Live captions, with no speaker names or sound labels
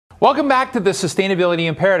Welcome back to the Sustainability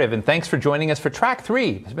Imperative, and thanks for joining us for track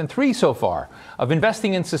 3. There's been 3 so far of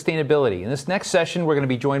investing in sustainability. In this next session, we're going to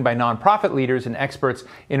be joined by nonprofit leaders and experts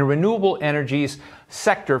in a renewable energies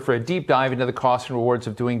sector for a deep dive into the costs and rewards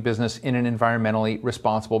of doing business in an environmentally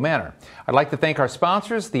responsible manner. I'd like to thank our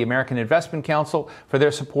sponsors, the American Investment Council, for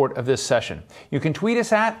their support of this session. You can tweet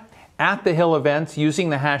us at The Hill Events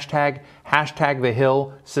using the hashtag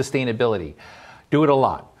 #TheHillSustainability. Do it a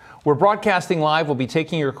lot. We're broadcasting live. We'll be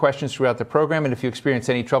taking your questions throughout the program. And if you experience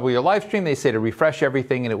any trouble with your live stream, they say to refresh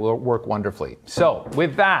everything and it will work wonderfully. So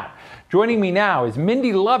with that, joining me now is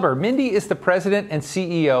Mindy Lubber. Mindy is the president and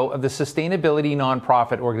CEO of the sustainability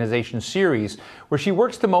nonprofit organization Ceres, where she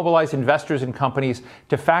works to mobilize investors and companies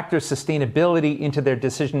to factor sustainability into their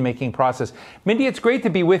decision-making process. Mindy, it's great to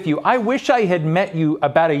be with you. I wish I had met you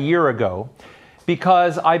about a year ago,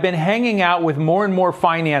 because I've been hanging out with more and more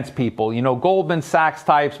finance people, Goldman Sachs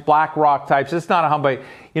types, BlackRock types. It's not a humbug,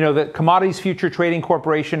 the Commodities Future Trading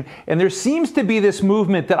Corporation. And there seems to be this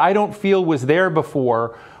movement that I don't feel was there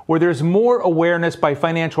before, where there's more awareness by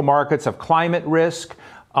financial markets of climate risk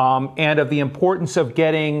and of the importance of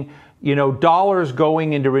getting dollars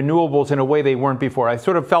going into renewables in a way they weren't before. I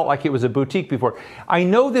sort of felt like it was a boutique before. I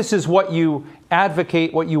know this is what you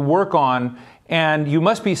advocate, what you work on, and you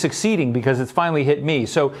must be succeeding because it's finally hit me.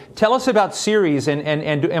 So tell us about Ceres, and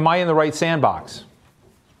am I in the right sandbox?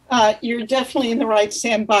 You're definitely in the right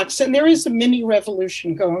sandbox. And there is a mini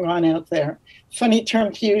revolution going on out there. Funny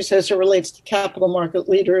term to use as it relates to capital market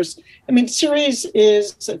leaders. Ceres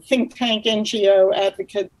is a think tank NGO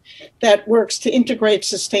advocate that works to integrate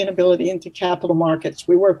sustainability into capital markets.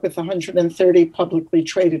 We work with 130 publicly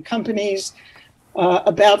traded companies,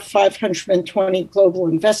 about 520 global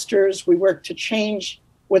investors. We work to change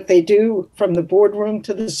what they do from the boardroom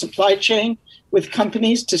to the supply chain with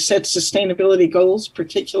companies to set sustainability goals,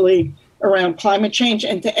 particularly around climate change,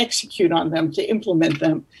 and to execute on them, to implement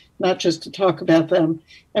them, not just to talk about them.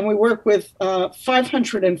 And we work with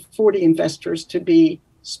 540 investors, to be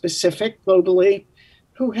specific, globally,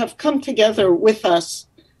 who have come together with us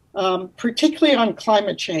particularly on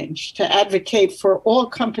climate change, to advocate for all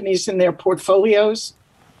companies in their portfolios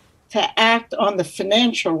to act on the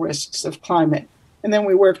financial risks of climate. And then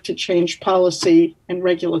we work to change policy and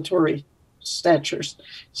regulatory statutes.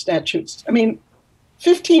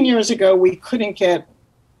 15 years ago, we couldn't get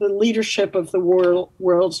the leadership of the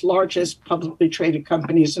world's largest publicly traded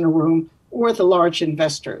companies in a room, or the large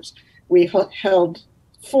investors. We held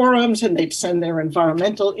forums and they'd send their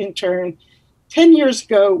environmental intern. 10 years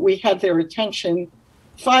ago, we had their attention.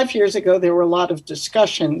 5 years ago, there were a lot of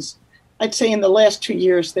discussions. I'd say in the last 2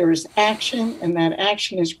 years, there is action, and that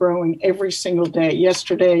action is growing every single day.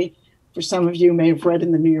 Yesterday, for some of you may have read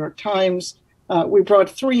in the New York Times, we brought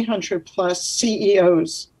 300 plus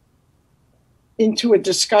CEOs into a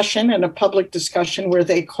discussion, and a public discussion, where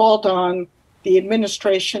they called on the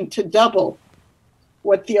administration to double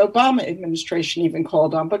what the Obama administration even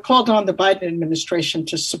called on, but called on the Biden administration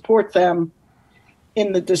to support them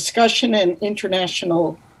in the discussion and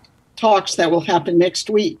international talks that will happen next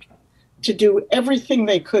week, to do everything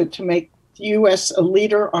they could to make the U.S. a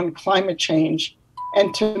leader on climate change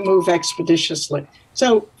and to move expeditiously.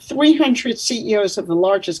 So 300 CEOs of the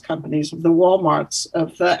largest companies, of the Walmarts,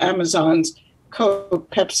 of the Amazons, Coke,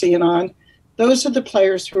 Pepsi, and on, those are the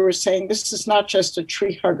players who are saying this is not just a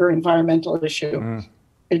tree hugger environmental issue.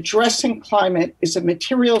 Addressing climate is a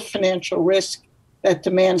material financial risk that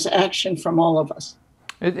demands action from all of us.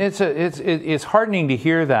 It's heartening to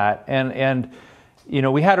hear that, and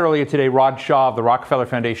we had earlier today Rod Shaw of the Rockefeller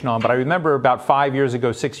Foundation on, but I remember about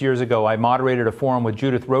 6 years ago, I moderated a forum with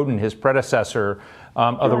Judith Rodin, his predecessor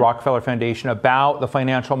of the Rockefeller Foundation, about the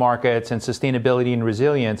financial markets and sustainability and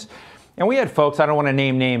resilience. And we had folks, I don't want to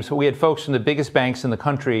name names, but we had folks from the biggest banks in the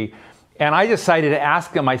country, and I decided to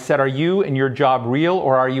ask them, I said, are you and your job real,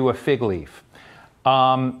 or are you a fig leaf?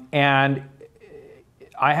 And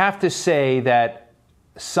I have to say that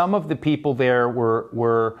some of the people there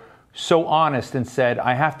were so honest and said,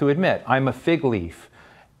 I have to admit, I'm a fig leaf.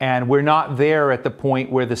 And we're not there at the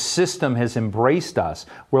point where the system has embraced us.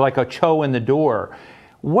 We're like a toe in the door.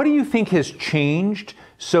 What do you think has changed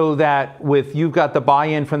so that you've got the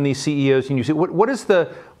buy-in from these CEOs, and you see, what is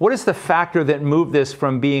the factor that moved this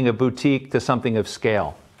from being a boutique to something of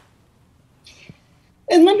scale?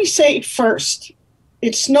 And let me say first,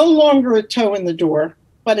 it's no longer a toe in the door,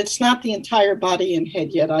 but it's not the entire body and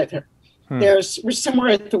head yet either. We're somewhere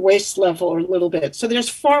at the waist level or a little bit. So there's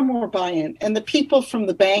far more buy-in. And the people from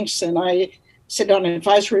the banks, and I sit on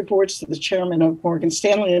advisory boards to the chairman of Morgan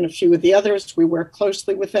Stanley and a few of the others. We work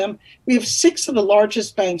closely with them. We have 6 of the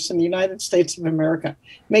largest banks in the United States of America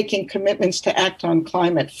making commitments to act on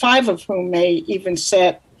climate, 5 of whom may even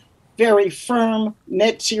set very firm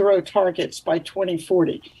net zero targets by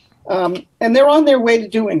 2040. And they're on their way to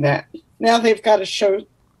doing that. Now they've got to show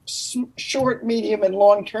short, medium, and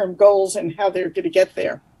long-term goals and how they're going to get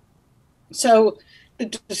there. So the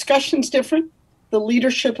discussion's different. The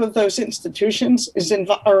leadership of those institutions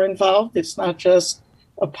are involved. It's not just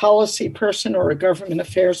a policy person or a government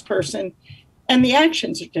affairs person. And the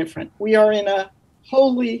actions are different. We are in a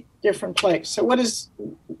wholly different place. So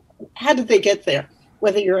how did they get there?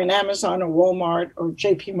 Whether you're in Amazon or Walmart or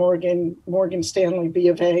JP Morgan, Morgan Stanley, B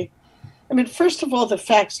of A. I mean, first of all, the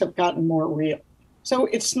facts have gotten more real. So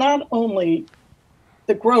it's not only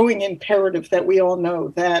the growing imperative that we all know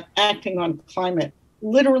that acting on climate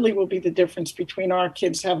literally will be the difference between our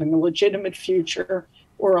kids having a legitimate future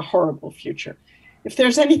or a horrible future. If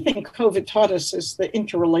there's anything COVID taught us is the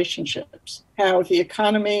interrelationships, how the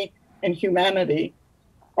economy and humanity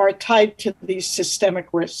are tied to these systemic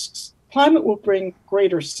risks. Climate will bring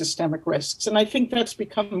greater systemic risks. And I think that's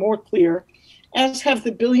become more clear, as have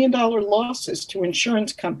the billion-dollar losses to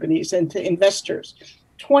insurance companies and to investors.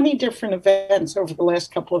 20 different events over the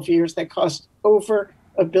last couple of years that cost over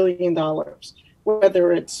 $1 billion,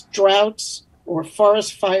 whether it's droughts or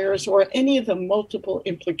forest fires or any of the multiple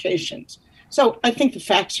implications. So I think the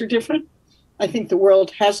facts are different. I think the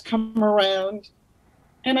world has come around.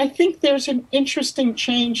 And I think there's an interesting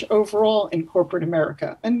change overall in corporate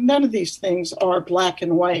America. And none of these things are black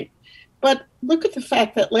and white. But look at the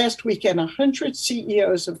fact that last weekend, 100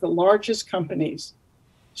 CEOs of the largest companies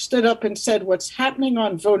stood up and said what's happening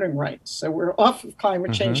on voting rights. So we're off of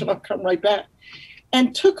climate change, and I'll come right back.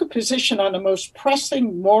 And took a position on the most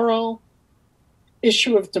pressing moral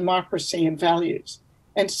issue of democracy and values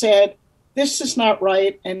and said, this is not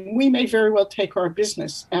right, and we may very well take our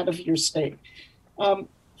business out of your state.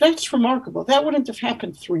 That's remarkable. That wouldn't have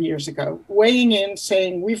happened 3 years ago. Weighing in,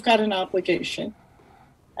 saying we've got an obligation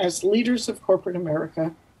as leaders of corporate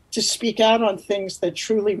America to speak out on things that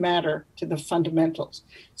truly matter to the fundamentals.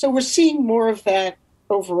 So we're seeing more of that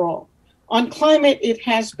overall. On climate, it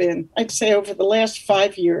has been, I'd say over the last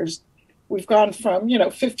 5 years, we've gone from,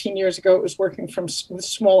 15 years ago, it was working with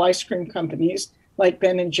small ice cream companies like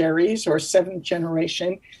Ben and Jerry's or Seventh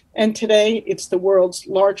Generation. And today it's the world's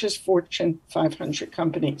largest Fortune 500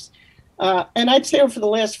 companies. And I'd say over the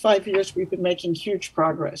last 5 years, we've been making huge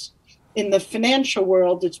progress. In the financial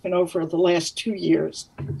world, it's been over the last 2 years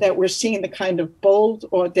that we're seeing the kind of bold,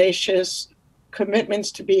 audacious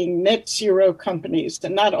commitments to being net zero companies,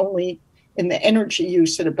 and not only in the energy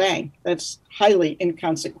use at a bank, that's highly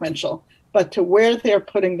inconsequential, but to where they're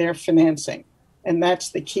putting their financing. And that's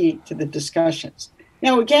the key to the discussions.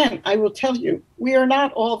 Now, again, I will tell you, we are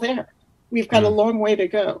not all there. We've got a long way to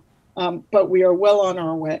go, but we are well on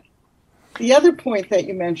our way. The other point that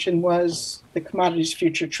you mentioned was the Commodities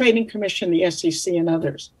Future Trading Commission, the SEC, and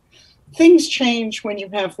others. Things change when you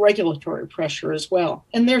have regulatory pressure as well,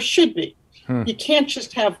 and there should be. You can't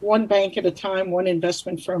just have one bank at a time, one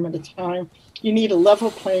investment firm at a time. You need a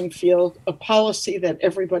level playing field, a policy that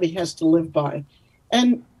everybody has to live by.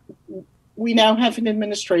 And we now have an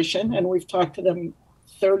administration, and we've talked to them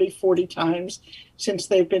 30, 40 times since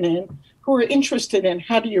they've been in, who are interested in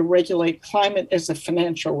how do you regulate climate as a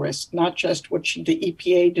financial risk, not just what should the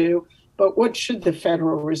EPA do, but what should the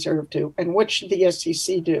Federal Reserve do, and what should the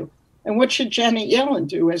SEC do, and what should Janet Yellen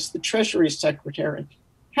do as the Treasury Secretary?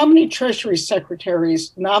 How many Treasury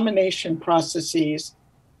Secretaries' nomination processes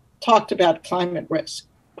talked about climate risk?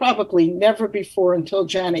 Probably never before until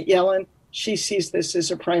Janet Yellen. She sees this as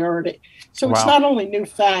a priority. So It's not only new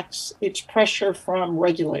facts, it's pressure from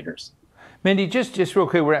regulators. Mindy, just real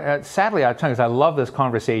quick, we're sadly out of time because I love this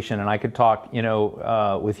conversation, and I could talk,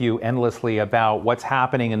 with you endlessly about what's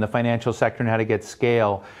happening in the financial sector and how to get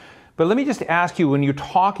scale. But let me just ask you, when you're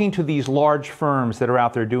talking to these large firms that are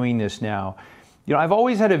out there doing this now, I've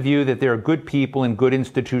always had a view that there are good people and good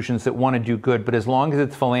institutions that want to do good, but as long as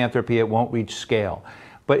it's philanthropy, it won't reach scale.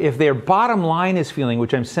 But if their bottom line is feeling,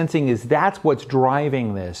 which I'm sensing is that's what's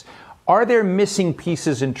driving this, are there missing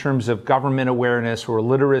pieces in terms of government awareness or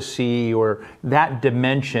literacy or that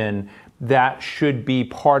dimension that should be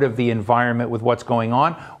part of the environment with what's going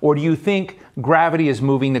on? Or do you think gravity is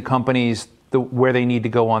moving the companies where they need to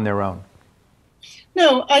go on their own?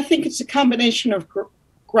 No, I think it's a combination of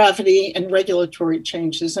gravity and regulatory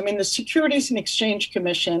changes. I mean, the Securities and Exchange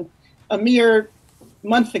Commission, a mere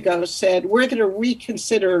month ago, said we're going to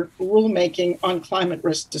reconsider rulemaking on climate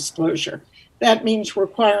risk disclosure. That means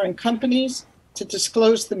requiring companies to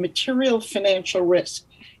disclose the material financial risk.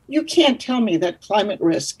 You can't tell me that climate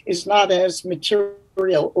risk is not as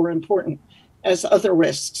material or important as other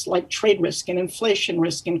risks like trade risk and inflation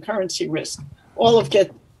risk and currency risk, all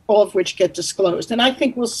of which get disclosed. And I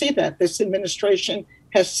think we'll see that. This administration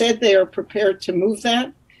has said they are prepared to move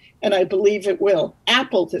that, and I believe it will.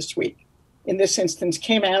 Apple this week, in this instance,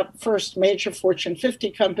 came out, first major Fortune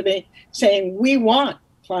 50 company, saying we want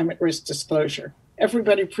climate risk disclosure.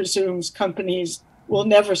 Everybody presumes companies will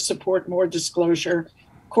never support more disclosure.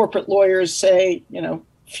 Corporate lawyers say,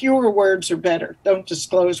 fewer words are better. Don't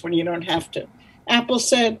disclose when you don't have to. Apple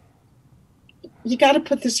said, you got to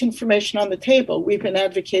put this information on the table. We've been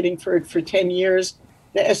advocating for it for 10 years.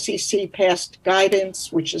 The SEC passed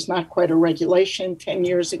guidance, which is not quite a regulation, 10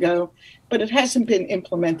 years ago, but it hasn't been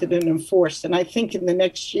implemented and enforced. And I think in the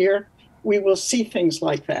next year, we will see things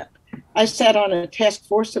like that. I sat on a task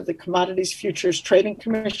force of the Commodities Futures Trading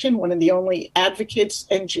Commission, one of the only advocates,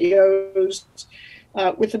 NGOs,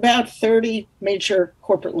 with about 30 major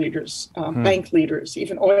corporate leaders, bank leaders,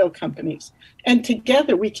 even oil companies. And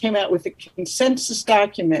together we came out with a consensus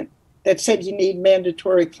document that said you need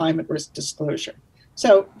mandatory climate risk disclosure.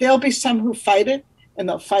 So there'll be some who fight it, and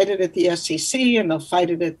they'll fight it at the SEC, and they'll fight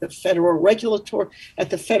it at the at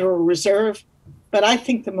the Federal Reserve. But I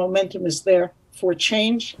think the momentum is there for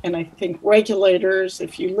change. And I think regulators,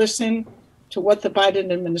 if you listen to what the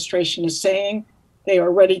Biden administration is saying, they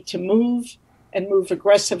are ready to move and move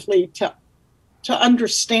aggressively to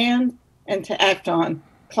understand and to act on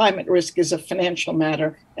climate risk as a financial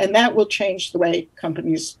matter. And that will change the way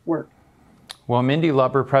companies work. Well, Mindy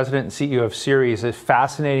Lubber, President and CEO of Ceres, it's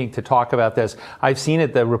fascinating to talk about this. I've seen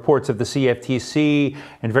it, the reports of the CFTC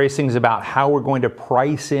and various things about how we're going to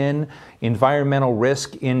price in environmental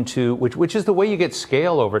risk into, which is the way you get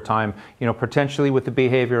scale over time, potentially with the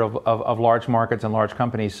behavior of large markets and large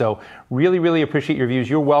companies. So really, really appreciate your views.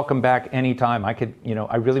 You're welcome back anytime.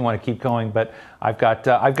 I really want to keep going, but I've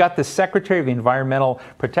got the Secretary of the Environmental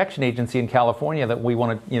Protection Agency in California that we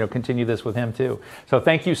want to, continue this with him too. So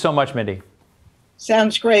thank you so much, Mindy.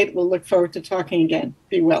 Sounds great. We'll look forward to talking again.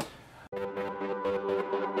 Be well.